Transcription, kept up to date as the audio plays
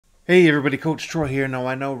Hey everybody, Coach Troy here. Now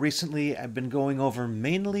I know recently I've been going over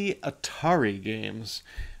mainly Atari games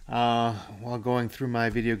while going through my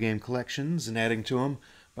video game collections and adding to them.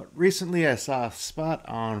 But recently I saw a spot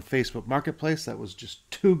on Facebook Marketplace that was just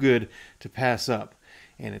too good to pass up.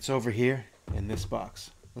 And it's over here in this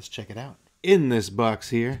box. Let's check it out. In this box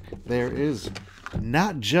here, there is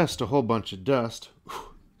not just a whole bunch of dust,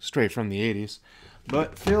 straight from the 80s,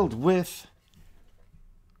 but filled with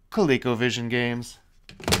Colecovision games.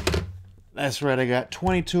 That's right, I got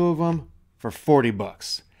 22 of them for 40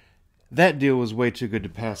 bucks. That deal was way too good to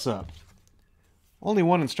pass up. Only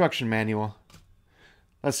one instruction manual.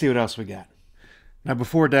 Let's see what else we got. Now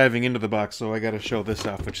before diving into the box, though, I gotta show this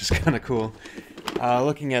off, which is kind of cool.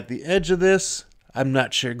 Looking at the edge of this, I'm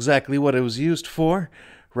not sure exactly what it was used for.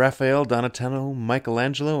 Raphael, Donatello,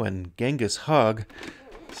 Michelangelo, and Genghis Hog.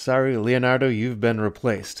 Sorry, Leonardo, you've been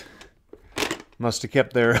replaced. Must have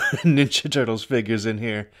kept their Ninja Turtles figures in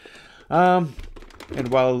here. And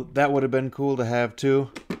while that would have been cool to have too,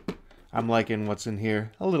 I'm liking what's in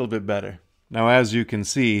here a little bit better. Now, as you can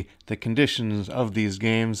see, the conditions of these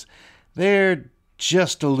games, they're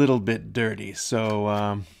just a little bit dirty.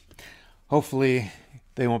 So, hopefully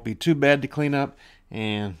they won't be too bad to clean up,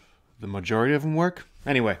 and the majority of them work.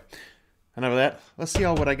 Anyway, enough of that. Let's see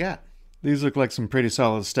what I got. These look like some pretty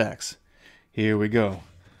solid stacks. Here we go.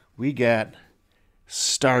 We got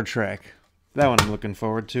Star Trek. That one I'm looking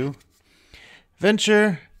forward to.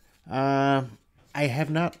 Venture, I have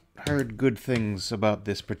not heard good things about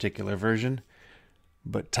this particular version,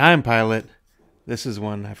 but Time Pilot, this is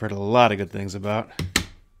one I've heard a lot of good things about.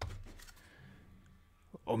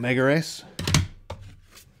 Omega Race,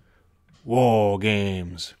 War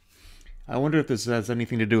Games. I wonder if this has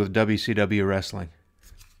anything to do with WCW wrestling.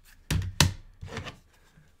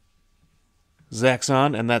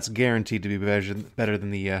 Zaxxon, and that's guaranteed to be better than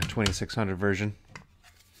the 2600 version.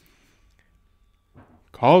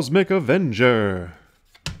 Cosmic Avenger.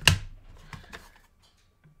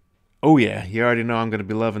 Oh yeah, you already know I'm going to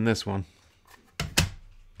be loving this one.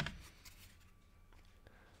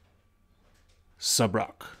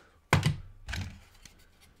 Subroc.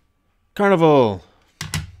 Carnival.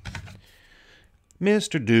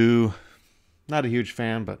 Mr. Do. Not a huge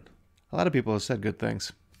fan, but a lot of people have said good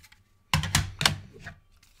things.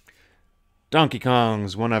 Donkey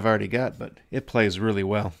Kong's one I've already got, but it plays really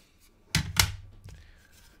well.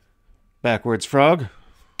 Backwards Frog.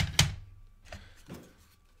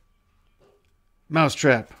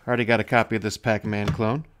 Mousetrap. Already got a copy of this Pac-Man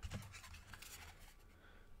clone.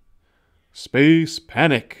 Space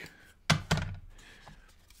Panic.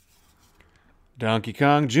 Donkey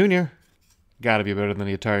Kong Jr. Gotta be better than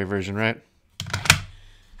the Atari version, right?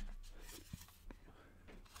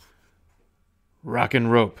 Rock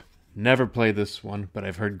and Rope. Never played this one, but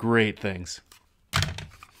I've heard great things.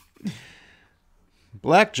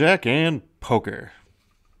 Blackjack and Poker.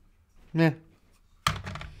 Meh.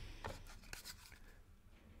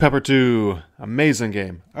 Pepper 2. Amazing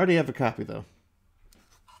game. Already have a copy, though.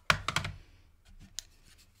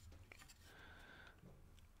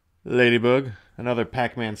 Ladybug. Another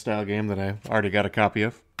Pac-Man style game that I already got a copy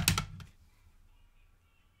of.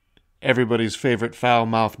 Everybody's favorite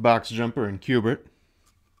foul-mouthed box jumper in Qbert.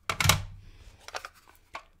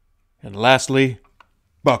 And lastly,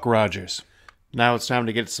 Buck Rogers. Now it's time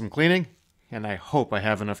to get some cleaning, and I hope I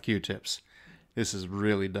have enough Q-tips. This is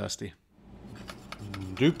really dusty.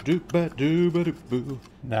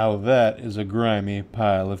 Now that is a grimy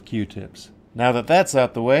pile of Q-tips. Now that that's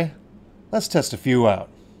out the way, let's test a few out.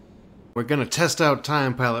 We're going to test out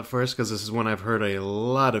Time Pilot first, because this is one I've heard a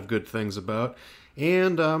lot of good things about.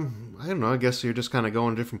 And, I don't know, I guess you're just kind of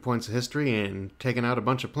going to different points of history and taking out a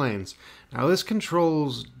bunch of planes. Now, this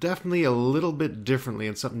controls definitely a little bit differently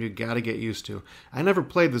and something you gotta get used to. I never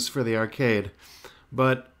played this for the arcade,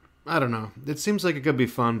 but, I don't know. It seems like it could be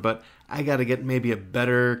fun, but I gotta get maybe a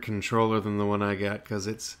better controller than the one I got, because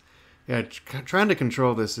it's, yeah, trying to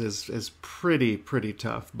control this is pretty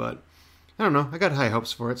tough, but, I don't know, I got high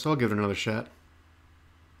hopes for it, so I'll give it another shot.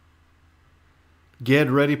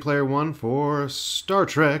 Get ready, player one, for Star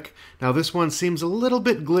Trek. Now, this one seems a little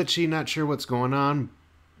bit glitchy, not sure what's going on,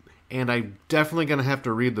 and I'm definitely going to have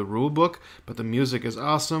to read the rule book, but the music is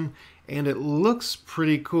awesome, and it looks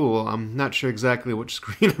pretty cool. I'm not sure exactly which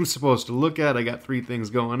screen I'm supposed to look at. I got 3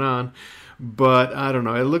 things going on, but I don't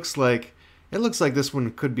know. It looks like this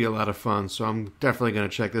one could be a lot of fun, so I'm definitely going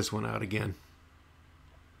to check this one out again.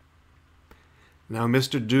 Now,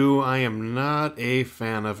 Mr. Do, I am not a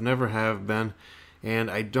fan of, never have been.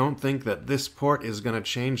 And I don't think that this port is going to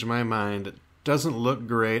change my mind. It doesn't look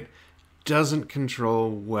great, doesn't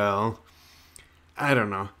control well. I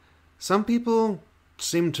don't know. Some people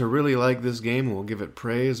seem to really like this game and will give it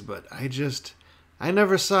praise, but I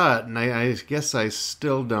never saw it, and I guess I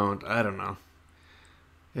still don't. I don't know.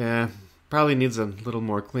 Yeah, probably needs a little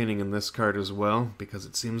more cleaning in this card as well, because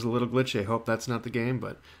it seems a little glitchy. I hope that's not the game,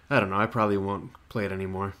 but I don't know. I probably won't play it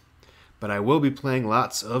anymore. But I will be playing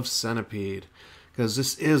lots of Centipede, because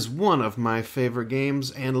this is one of my favorite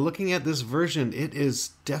games, and looking at this version, it is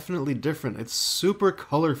definitely different. It's super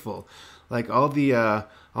colorful. Like all the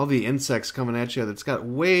insects coming at you, it's got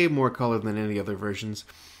way more color than any other versions.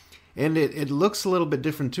 And it looks a little bit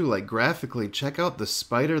different too, like graphically. Check out the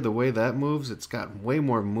spider, the way that moves. It's got way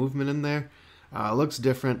more movement in there. Looks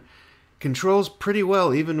different. Controls pretty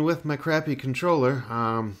well, even with my crappy controller.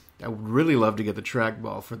 I would really love to get the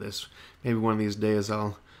trackball for this. Maybe one of these days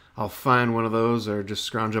I'll find one of those or just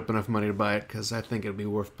scrounge up enough money to buy it, because I think it'd be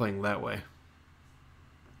worth playing that way.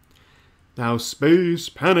 Now, Space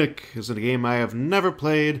Panic is a game I have never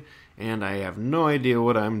played, and I have no idea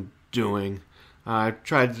what I'm doing. I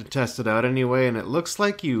tried to test it out anyway, and it looks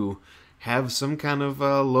like you have some kind of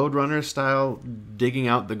Lode Runner style digging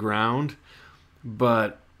out the ground,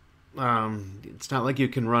 but it's not like you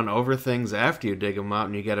can run over things after you dig them out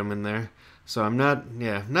and you get them in there. So I'm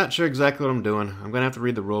not sure exactly what I'm doing. I'm going to have to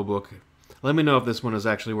read the rulebook. Let me know if this one is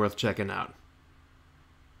actually worth checking out.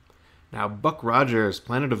 Now, Buck Rogers,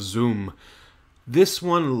 Planet of Zoom. This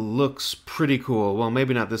one looks pretty cool. Well,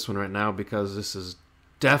 maybe not this one right now, because this is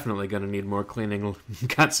definitely going to need more cleaning.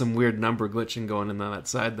 Got some weird number glitching going in on that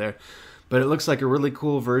side there. But it looks like a really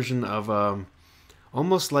cool version of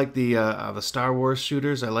almost like the Star Wars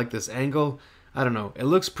shooters. I like this angle. I don't know. It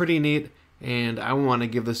looks pretty neat, and I want to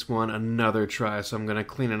give this one another try. So I'm going to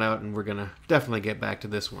clean it out, and we're going to definitely get back to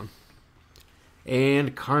this one.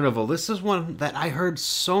 And Carnival. This is one that I heard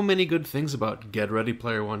so many good things about. Get ready,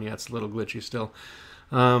 player one. Yeah, it's a little glitchy still.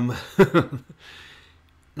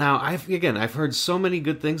 Now, I've heard so many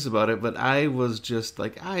good things about it, but I was just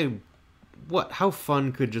like, how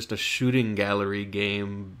fun could just a shooting gallery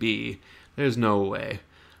game be? There's no way.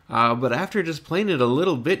 But after just playing it a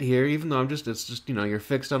little bit here, even though it's just, you're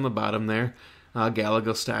fixed on the bottom there,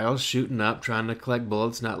 Galaga style, shooting up, trying to collect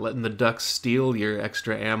bullets, not letting the ducks steal your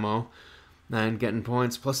extra ammo, and getting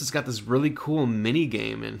points. Plus, it's got this really cool mini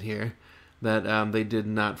game in here that they did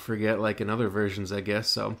not forget, like in other versions, I guess.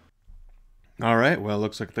 So, all right. Well,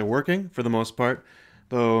 looks like they're working for the most part,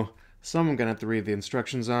 though some I'm gonna have to read the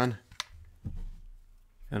instructions on,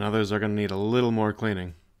 and others are gonna need a little more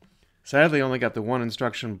cleaning. Sadly, I only got the one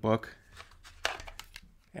instruction book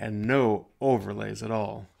and no overlays at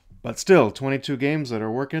all. But still, 22 games that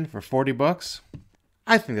are working for $40.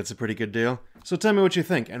 I think that's a pretty good deal. So tell me what you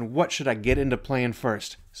think, and what should I get into playing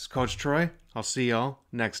first? This is Coach Troy. I'll see y'all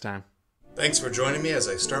next time. Thanks for joining me as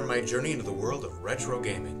I start my journey into the world of retro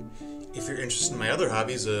gaming. If you're interested in my other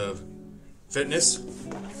hobbies of fitness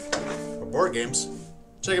or board games,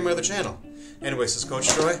 check out my other channel. Anyways, this is Coach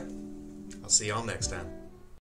Troy. I'll see y'all next time.